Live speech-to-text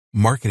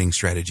Marketing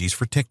strategies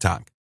for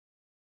TikTok.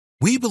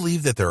 We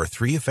believe that there are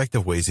 3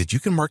 effective ways that you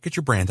can market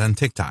your brand on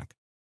TikTok.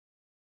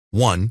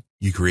 1.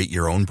 You create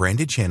your own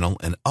branded channel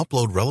and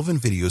upload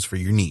relevant videos for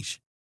your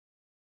niche.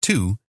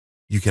 2.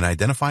 You can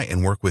identify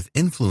and work with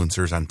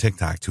influencers on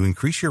TikTok to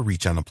increase your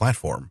reach on the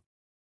platform.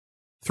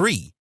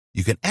 3.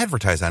 You can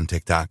advertise on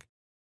TikTok.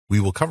 We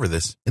will cover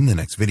this in the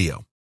next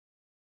video.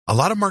 A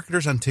lot of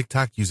marketers on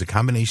TikTok use a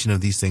combination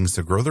of these things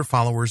to grow their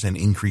followers and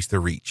increase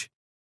their reach.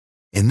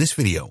 In this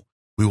video,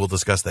 we will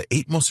discuss the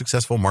 8 most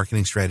successful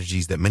marketing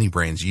strategies that many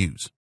brands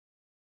use.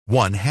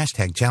 1.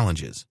 Hashtag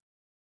challenges.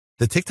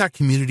 The TikTok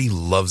community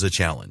loves a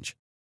challenge.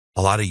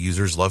 A lot of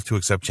users love to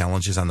accept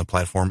challenges on the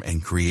platform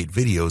and create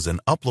videos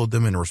and upload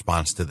them in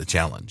response to the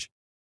challenge.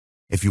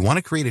 If you want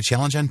to create a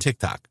challenge on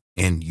TikTok,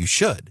 and you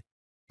should,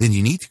 then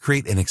you need to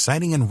create an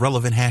exciting and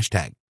relevant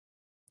hashtag.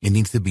 It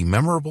needs to be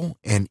memorable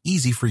and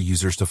easy for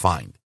users to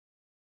find.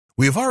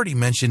 We have already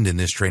mentioned in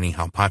this training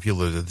how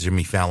popular the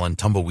Jimmy Fallon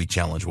Tumbleweed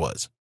Challenge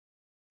was.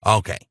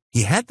 Okay,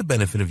 he had the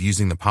benefit of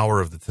using the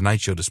power of The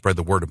Tonight Show to spread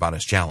the word about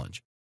his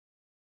challenge.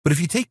 But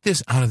if you take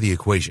this out of the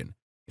equation,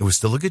 it was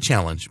still a good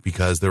challenge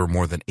because there were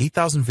more than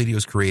 8,000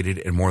 videos created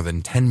and more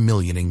than 10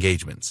 million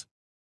engagements.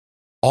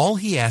 All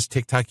he asked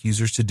TikTok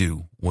users to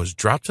do was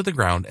drop to the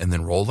ground and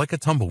then roll like a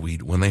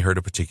tumbleweed when they heard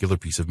a particular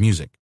piece of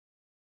music.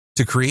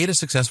 To create a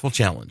successful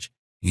challenge,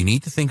 you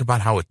need to think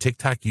about how a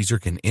TikTok user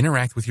can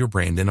interact with your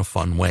brand in a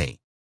fun way.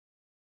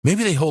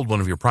 Maybe they hold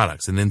one of your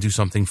products and then do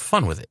something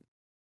fun with it.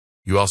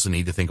 You also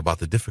need to think about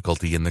the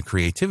difficulty and the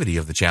creativity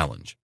of the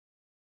challenge.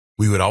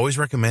 We would always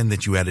recommend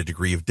that you add a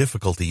degree of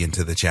difficulty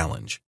into the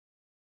challenge.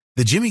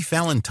 The Jimmy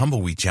Fallon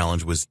Tumbleweed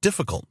Challenge was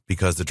difficult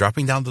because the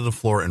dropping down to the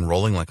floor and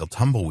rolling like a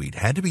tumbleweed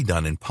had to be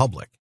done in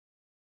public.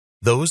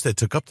 Those that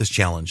took up this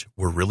challenge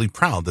were really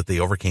proud that they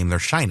overcame their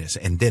shyness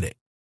and did it.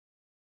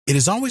 It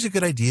is always a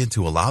good idea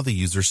to allow the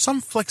user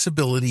some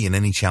flexibility in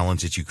any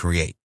challenge that you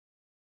create.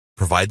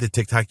 Provide the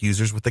TikTok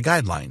users with the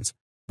guidelines,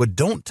 but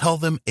don't tell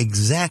them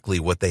exactly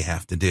what they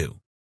have to do.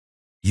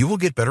 You will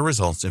get better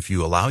results if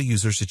you allow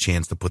users a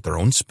chance to put their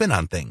own spin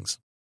on things.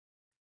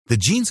 The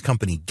jeans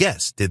company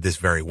Guess did this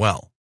very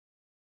well.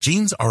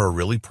 Jeans are a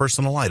really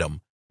personal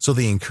item, so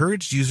they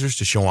encouraged users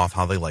to show off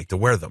how they like to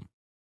wear them.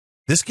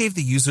 This gave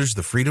the users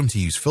the freedom to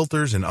use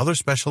filters and other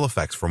special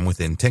effects from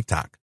within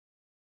TikTok.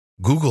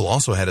 Google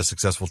also had a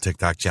successful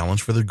TikTok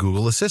challenge for their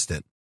Google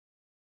Assistant.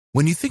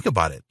 When you think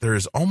about it, there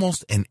is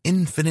almost an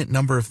infinite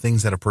number of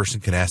things that a person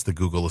could ask the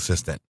Google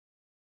Assistant.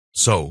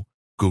 So,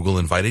 Google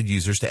invited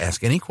users to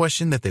ask any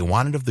question that they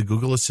wanted of the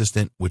Google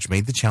Assistant, which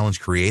made the challenge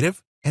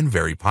creative and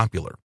very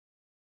popular.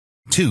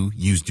 2.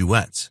 Use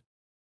duets.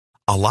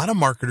 A lot of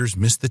marketers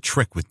miss the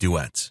trick with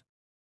duets.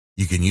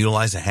 You can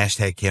utilize a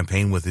hashtag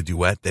campaign with a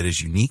duet that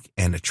is unique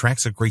and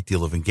attracts a great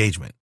deal of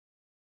engagement.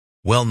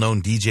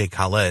 Well-known DJ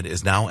Khaled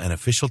is now an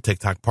official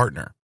TikTok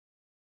partner.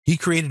 He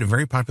created a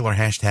very popular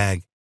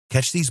hashtag,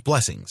 Catch These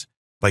Blessings,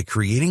 by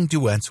creating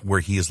duets where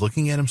he is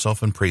looking at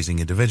himself and praising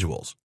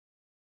individuals.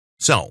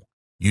 So,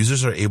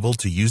 users are able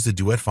to use the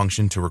duet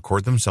function to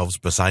record themselves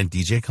beside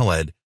DJ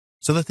Khaled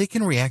so that they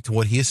can react to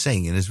what he is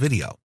saying in his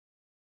video.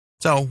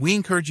 So, we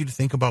encourage you to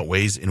think about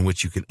ways in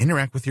which you can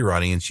interact with your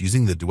audience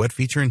using the duet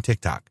feature in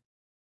TikTok.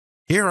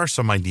 Here are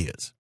some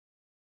ideas.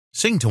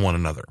 Sing to one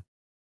another.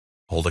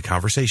 Hold a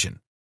conversation.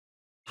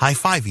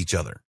 High-five each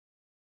other.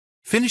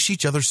 Finish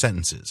each other's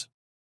sentences.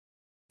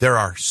 There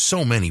are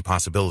so many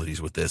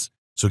possibilities with this,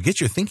 so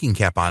get your thinking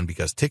cap on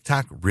because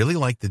TikTok really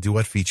liked the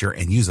duet feature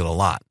and use it a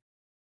lot.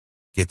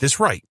 Get this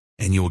right,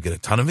 and you will get a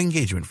ton of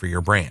engagement for your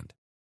brand.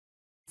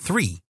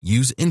 3.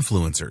 Use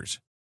influencers.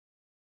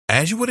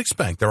 As you would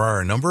expect, there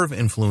are a number of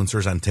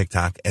influencers on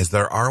TikTok as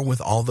there are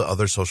with all the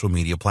other social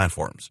media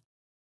platforms.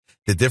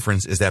 The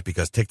difference is that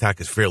because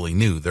TikTok is fairly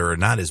new, there are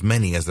not as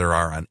many as there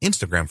are on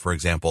Instagram, for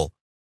example,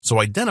 so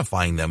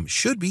identifying them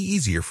should be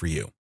easier for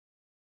you.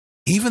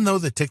 Even though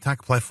the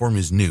TikTok platform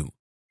is new,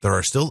 there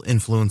are still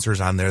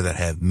influencers on there that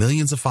have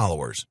millions of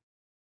followers.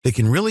 They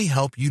can really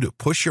help you to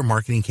push your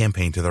marketing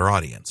campaign to their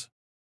audience.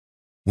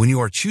 When you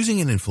are choosing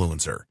an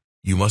influencer,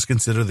 you must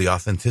consider the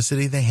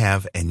authenticity they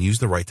have and use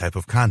the right type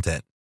of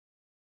content.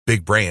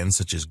 Big brands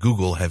such as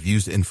Google have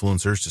used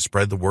influencers to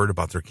spread the word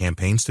about their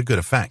campaigns to good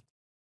effect.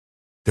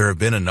 There have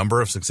been a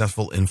number of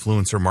successful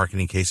influencer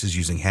marketing cases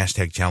using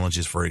hashtag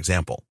challenges, for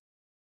example.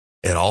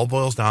 It all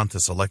boils down to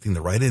selecting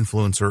the right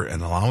influencer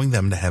and allowing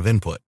them to have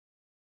input.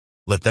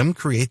 Let them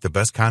create the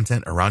best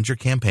content around your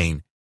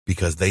campaign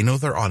because they know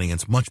their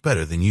audience much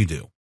better than you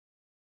do.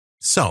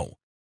 So,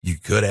 you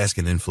could ask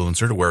an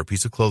influencer to wear a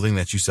piece of clothing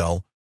that you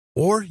sell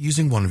or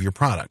using one of your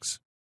products.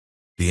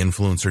 The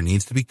influencer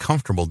needs to be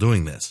comfortable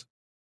doing this.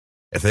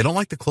 If they don't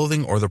like the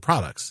clothing or the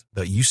products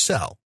that you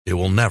sell, it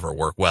will never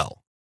work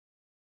well.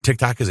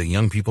 TikTok is a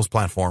young people's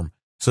platform,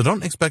 so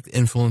don't expect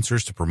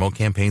influencers to promote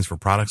campaigns for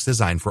products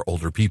designed for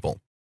older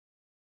people.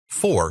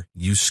 4.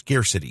 Use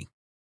scarcity.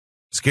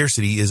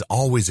 Scarcity is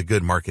always a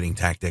good marketing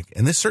tactic,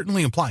 and this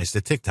certainly applies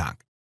to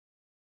TikTok.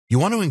 You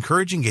want to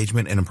encourage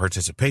engagement and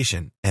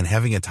participation, and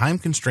having a time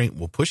constraint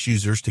will push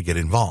users to get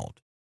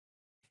involved.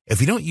 If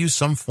you don't use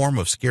some form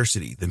of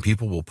scarcity, then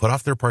people will put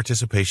off their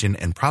participation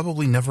and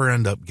probably never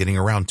end up getting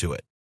around to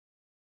it.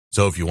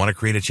 So if you want to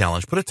create a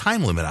challenge, put a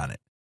time limit on it.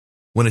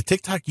 When a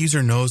TikTok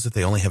user knows that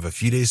they only have a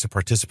few days to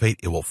participate,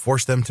 it will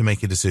force them to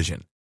make a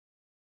decision.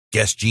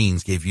 Guess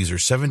Jeans gave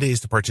users 7 days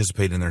to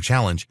participate in their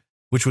challenge,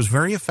 which was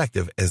very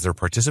effective as their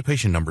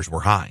participation numbers were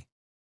high.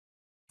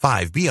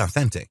 5. Be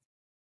authentic.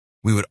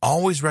 We would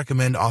always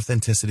recommend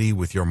authenticity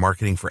with your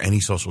marketing for any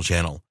social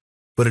channel,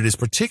 but it is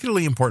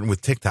particularly important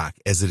with TikTok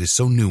as it is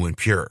so new and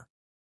pure.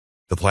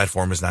 The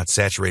platform is not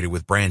saturated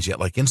with brands yet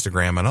like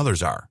Instagram and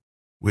others are.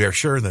 We are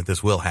sure that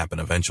this will happen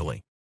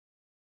eventually.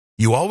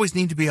 You always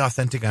need to be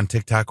authentic on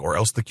TikTok or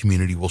else the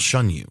community will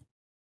shun you.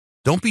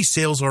 Don't be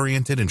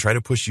sales-oriented and try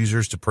to push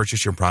users to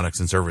purchase your products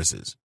and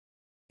services.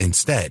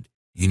 Instead,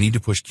 you need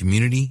to push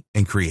community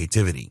and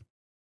creativity.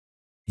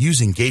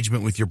 Use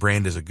engagement with your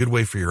brand as a good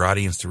way for your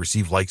audience to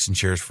receive likes and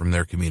shares from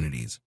their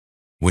communities.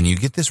 When you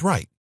get this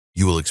right,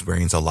 you will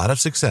experience a lot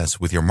of success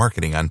with your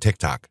marketing on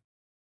TikTok.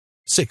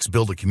 6.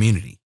 Build a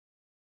community.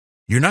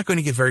 You're not going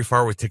to get very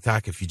far with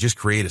TikTok if you just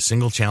create a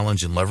single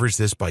challenge and leverage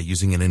this by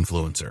using an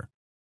influencer.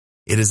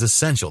 It is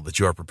essential that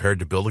you are prepared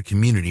to build a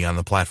community on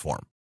the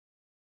platform.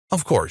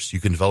 Of course, you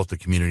can develop the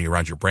community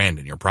around your brand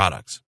and your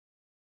products.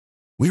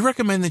 We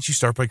recommend that you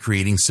start by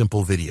creating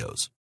simple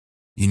videos.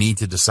 You need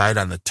to decide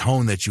on the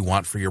tone that you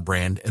want for your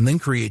brand and then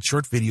create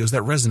short videos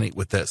that resonate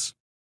with this.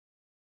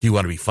 Do you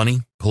want to be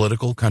funny,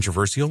 political,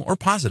 controversial, or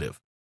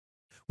positive?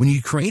 When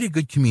you create a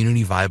good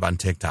community vibe on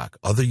TikTok,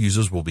 other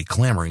users will be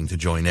clamoring to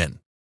join in.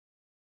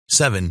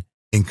 7.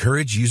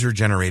 Encourage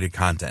user-generated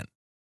content.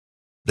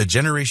 The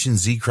Generation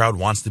Z crowd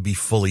wants to be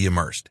fully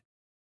immersed.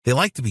 They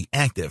like to be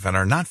active and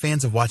are not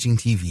fans of watching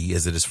TV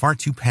as it is far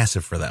too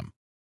passive for them.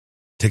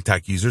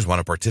 TikTok users want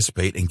to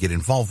participate and get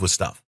involved with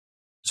stuff,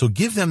 so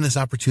give them this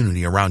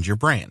opportunity around your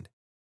brand.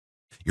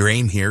 Your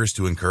aim here is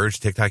to encourage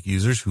TikTok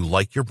users who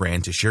like your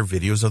brand to share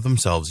videos of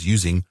themselves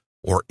using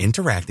or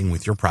interacting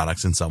with your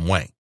products in some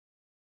way.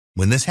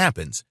 When this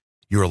happens,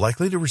 you are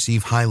likely to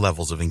receive high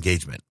levels of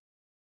engagement.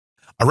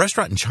 A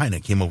restaurant in China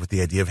came up with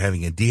the idea of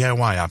having a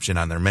DIY option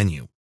on their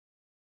menu.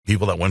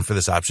 People that went for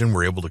this option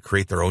were able to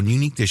create their own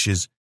unique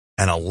dishes,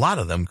 and a lot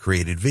of them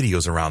created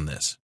videos around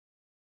this.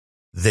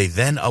 They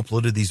then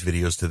uploaded these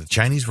videos to the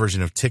Chinese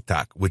version of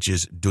TikTok, which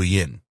is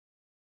Douyin.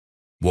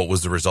 What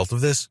was the result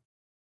of this?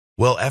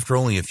 Well, after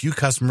only a few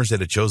customers that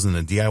had chosen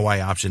the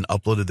DIY option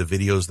uploaded the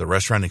videos, the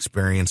restaurant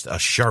experienced a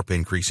sharp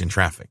increase in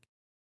traffic.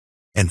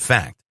 In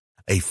fact,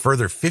 a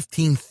further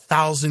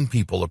 15,000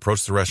 people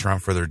approached the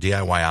restaurant for their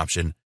DIY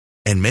option,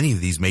 and many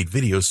of these made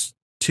videos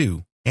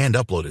too and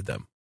uploaded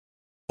them.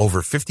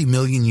 Over 50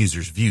 million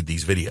users viewed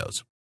these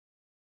videos.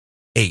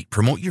 8.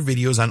 Promote your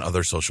videos on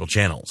other social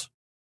channels.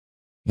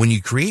 When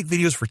you create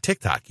videos for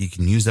TikTok, you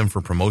can use them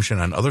for promotion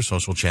on other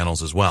social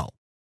channels as well.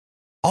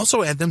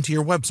 Also add them to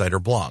your website or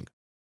blog.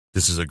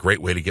 This is a great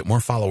way to get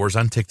more followers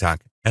on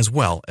TikTok as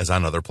well as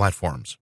on other platforms.